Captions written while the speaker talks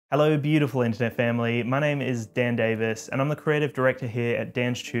Hello beautiful internet family, my name is Dan Davis and I'm the creative director here at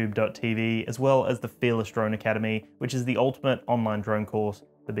DansTube.TV as well as the Fearless Drone Academy, which is the ultimate online drone course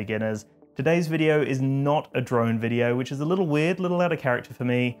for beginners. Today's video is not a drone video, which is a little weird, a little out of character for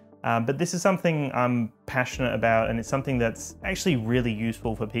me, but this is something I'm passionate about and it's something that's actually really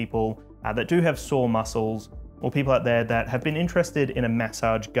useful for people that do have sore muscles or people out there that have been interested in a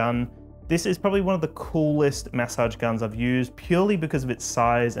massage gun. This is probably one of the coolest massage guns I've used purely because of its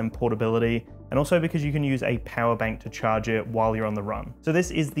size and portability, and also because you can use a power bank to charge it while you're on the run. So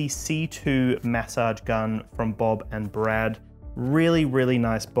this is the C2 massage gun from Bob and Brad. Really, really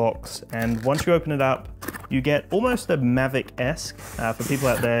nice box. And once you open it up, you get almost a Mavic-esque for people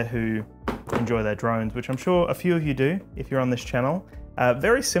out there who enjoy their drones, which I'm sure a few of you do if you're on this channel.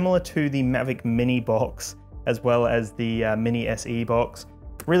 Very similar to the Mavic Mini box, as well as the Mini SE box.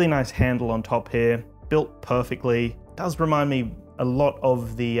 Really nice handle on top here, built perfectly. Does remind me a lot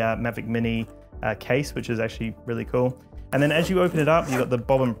of the Mavic Mini case, which is actually really cool. And then as you open it up, you've got the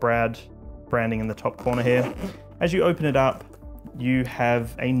Bob and Brad branding in the top corner here. As you open it up, you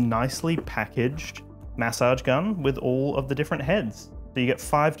have a nicely packaged massage gun with all of the different heads. So you get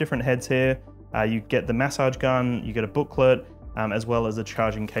 5 different heads here. You get the massage gun, you get a booklet, as well as a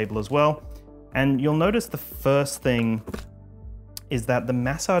charging cable as well. And you'll notice the first thing is that the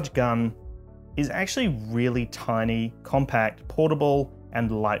massage gun is actually really tiny, compact, portable,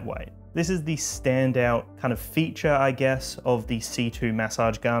 and lightweight. This is the standout kind of feature, I guess, of the C2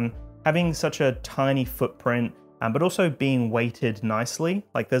 massage gun, having such a tiny footprint, but also being weighted nicely.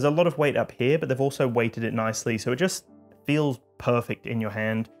 Like there's a lot of weight up here, but they've also weighted it nicely, so it just feels perfect in your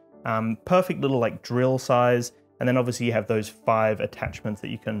hand. Perfect little like drill size, and then obviously you have those 5 attachments that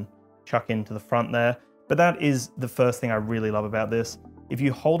you can chuck into the front there. But that is the first thing I really love about this. If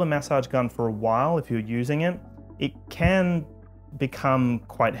you hold a massage gun for a while, if you're using it, it can become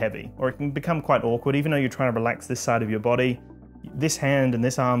quite heavy, or it can become quite awkward, even though you're trying to relax this side of your body. This hand and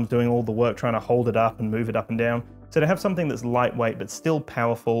this arm's doing all the work trying to hold it up and move it up and down. So to have something that's lightweight but still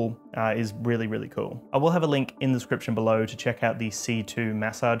powerful is really, really cool. I will have a link in the description below to check out the C2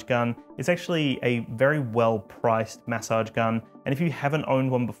 massage gun. It's actually a very well-priced massage gun. And if you haven't owned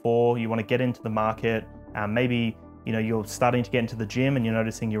one before, you want to get into the market, maybe you're starting to get into the gym and you're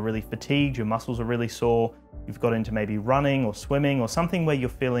noticing you're really fatigued, your muscles are really sore, you've got into maybe running or swimming or something where you're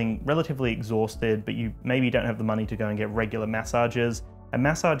feeling relatively exhausted, but you maybe don't have the money to go and get regular massages. A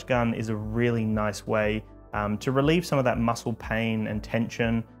massage gun is a really nice way to relieve some of that muscle pain and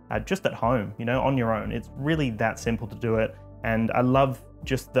tension just at home, on your own. It's really that simple to do it. And I love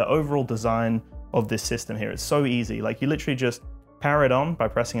just the overall design of this system here. It's so easy. Like you literally just power it on by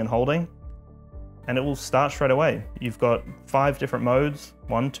pressing and holding, and it will start straight away. You've got 5 different modes,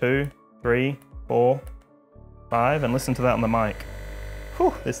 1, 2, 3, 4, 5, and listen to that on the mic.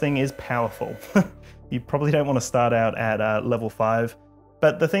 Whew, this thing is powerful. You probably don't want to start out at level 5,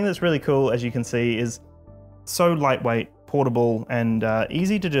 but the thing that's really cool, as you can see, is so lightweight, portable, and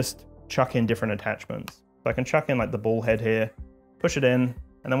easy to just chuck in different attachments. So I can chuck in like the ball head here, push it in,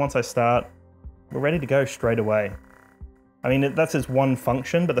 and then once I start, we're ready to go straight away. I mean, that's its one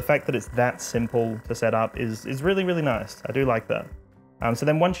function, but the fact that it's that simple to set up is really, really nice. I do like that. So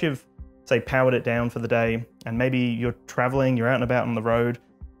then once you've, say, powered it down for the day, and maybe you're traveling, you're out and about on the road,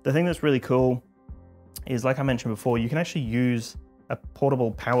 the thing that's really cool is, like I mentioned before, you can actually use a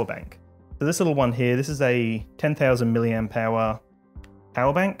portable power bank. So this little one here, this is a 10,000 milliamp hour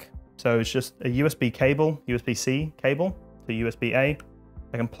power bank. So it's just a USB cable, USB-C cable to USB-A.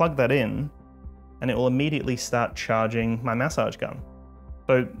 I can plug that in and it will immediately start charging my massage gun.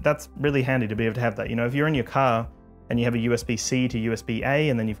 So that's really handy to be able to have that. If you're in your car and you have a USB-C to USB-A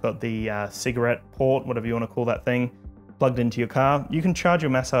and then you've got the cigarette port, whatever you want to call that thing, plugged into your car, you can charge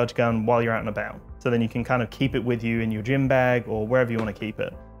your massage gun while you're out and about. So then you can kind of keep it with you in your gym bag or wherever you want to keep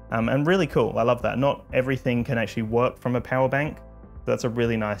it. And really cool, I love that. Not everything can actually work from a power bank. That's a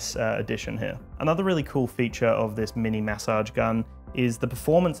really nice addition here. Another really cool feature of this mini massage gun is the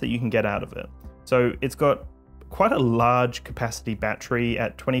performance that you can get out of it. So it's got quite a large capacity battery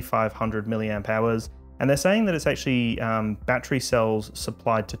at 2,500 milliamp hours. And they're saying that it's actually battery cells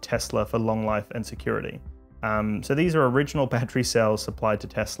supplied to Tesla for long life and security. So these are original battery cells supplied to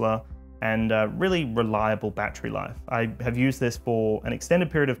Tesla, and really reliable battery life. I have used this for an extended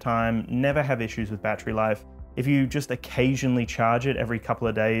period of time, never have issues with battery life. If you just occasionally charge it every couple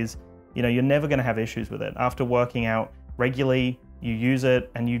of days, you're never gonna have issues with it. After working out regularly, you use it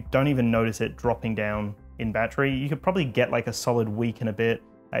and you don't even notice it dropping down in battery. You could probably get like a solid week and a bit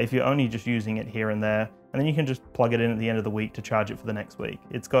if you're only just using it here and there, and then you can just plug it in at the end of the week to charge it for the next week.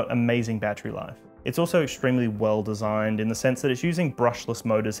 It's got amazing battery life. It's also extremely well designed in the sense that it's using brushless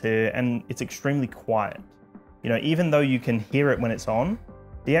motors here, and it's extremely quiet. You know, even though you can hear it when it's on,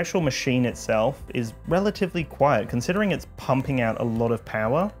 the actual machine itself is relatively quiet considering it's pumping out a lot of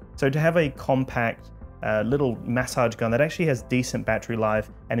power. So to have a compact little massage gun that actually has decent battery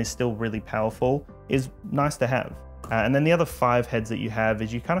life and is still really powerful is nice to have. And then the other 5 heads that you have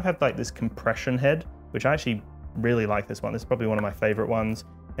is you kind of have like this compression head, which I actually really like this one. This is probably one of my favorite ones.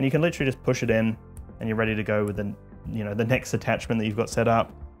 And you can literally just push it in and you're ready to go with the, you know, the next attachment that you've got set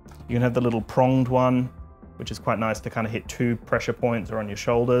up. You can have the little pronged one, which is quite nice to kind of hit 2 pressure points or on your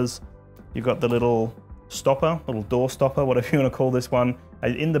shoulders. You've got the little stopper, little door stopper, whatever you want to call this one.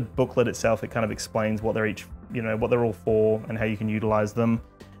 In the booklet itself, it kind of explains what they're each, you know, what they're all for and how you can utilize them.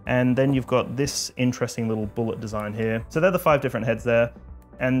 And then you've got this interesting little bullet design here. So they're the 5 different heads there.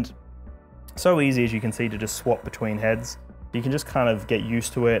 And so easy, as you can see, to just swap between heads. You can just kind of get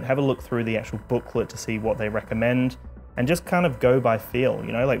used to it, have a look through the actual booklet to see what they recommend, and just kind of go by feel,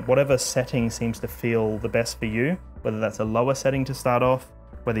 you know, like whatever setting seems to feel the best for you, whether that's a lower setting to start off,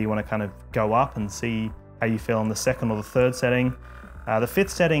 whether you want to kind of go up and see how you feel on the 2nd or the 3rd setting. The 5th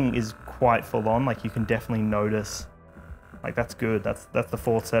setting is quite full on, like you can definitely notice, like that's good, that's the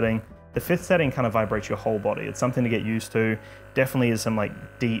 4th setting. The 5th setting kind of vibrates your whole body. It's something to get used to. Definitely is some like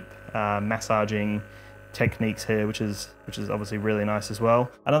deep massaging techniques here, which is obviously really nice as well.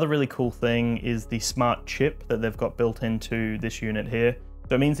 Another really cool thing is the smart chip that they've got built into this unit here.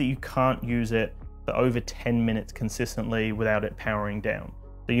 So it means that you can't use it for over 10 minutes consistently without it powering down.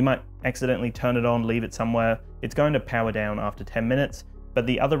 So you might accidentally turn it on, leave it somewhere. It's going to power down after 10 minutes. But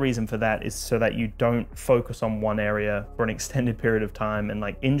the other reason for that is so that you don't focus on one area for an extended period of time and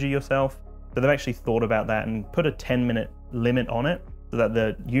like injure yourself. So they've actually thought about that and put a 10-minute limit on it, so that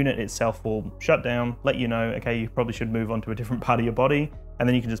the unit itself will shut down, let you know, okay, you probably should move on to a different part of your body, and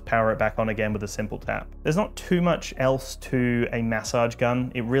then you can just power it back on again with a simple tap. There's not too much else to a massage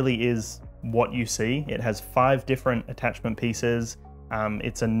gun. It really is what you see. It has 5 different attachment pieces.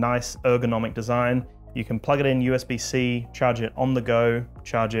 It's a nice ergonomic design. You can plug it in USB-C, charge it on the go,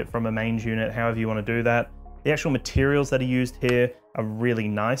 charge it from a mains unit, however you want to do that. The actual materials that are used here are really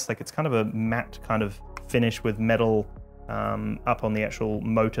nice. Like it's kind of a matte kind of finish with metal up on the actual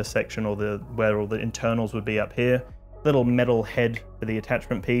motor section, or where all the internals would be up here. Little metal head for the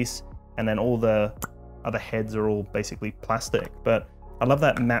attachment piece, and then all the other heads are all basically plastic. But I love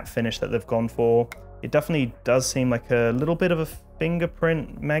that matte finish that they've gone for. It definitely does seem like a little bit of a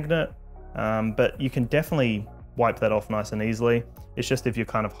fingerprint magnet, but you can definitely wipe that off nice and easily. It's just if you're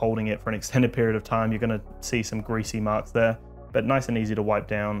kind of holding it for an extended period of time, you're going to see some greasy marks there, but nice and easy to wipe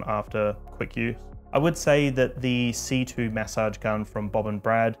down after quick use. I would say that the C2 massage gun from Bob and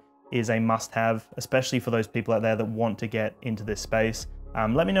Brad is a must-have, especially for those people out there that want to get into this space.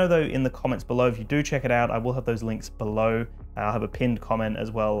 Let me know though in the comments below if you do check it out. I will have those links below. I'll have a pinned comment,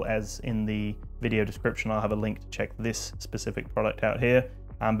 as well as in the video description I'll have a link to check this specific product out here.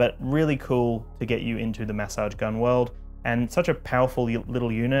 But really cool to get you into the massage gun world, and such a powerful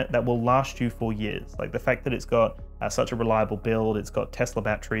little unit that will last you for years. Like the fact that it's got such a reliable build, it's got Tesla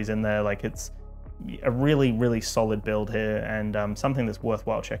batteries in there, like it's a really, really solid build here, and something that's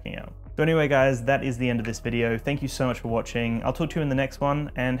worthwhile checking out. So anyway guys, that is the end of this video. Thank you so much for watching. I'll talk to you in the next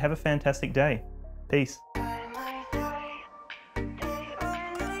one, and have a fantastic day. Peace.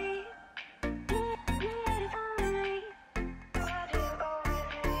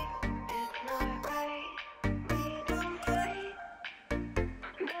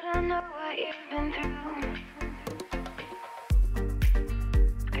 I know what you've been through.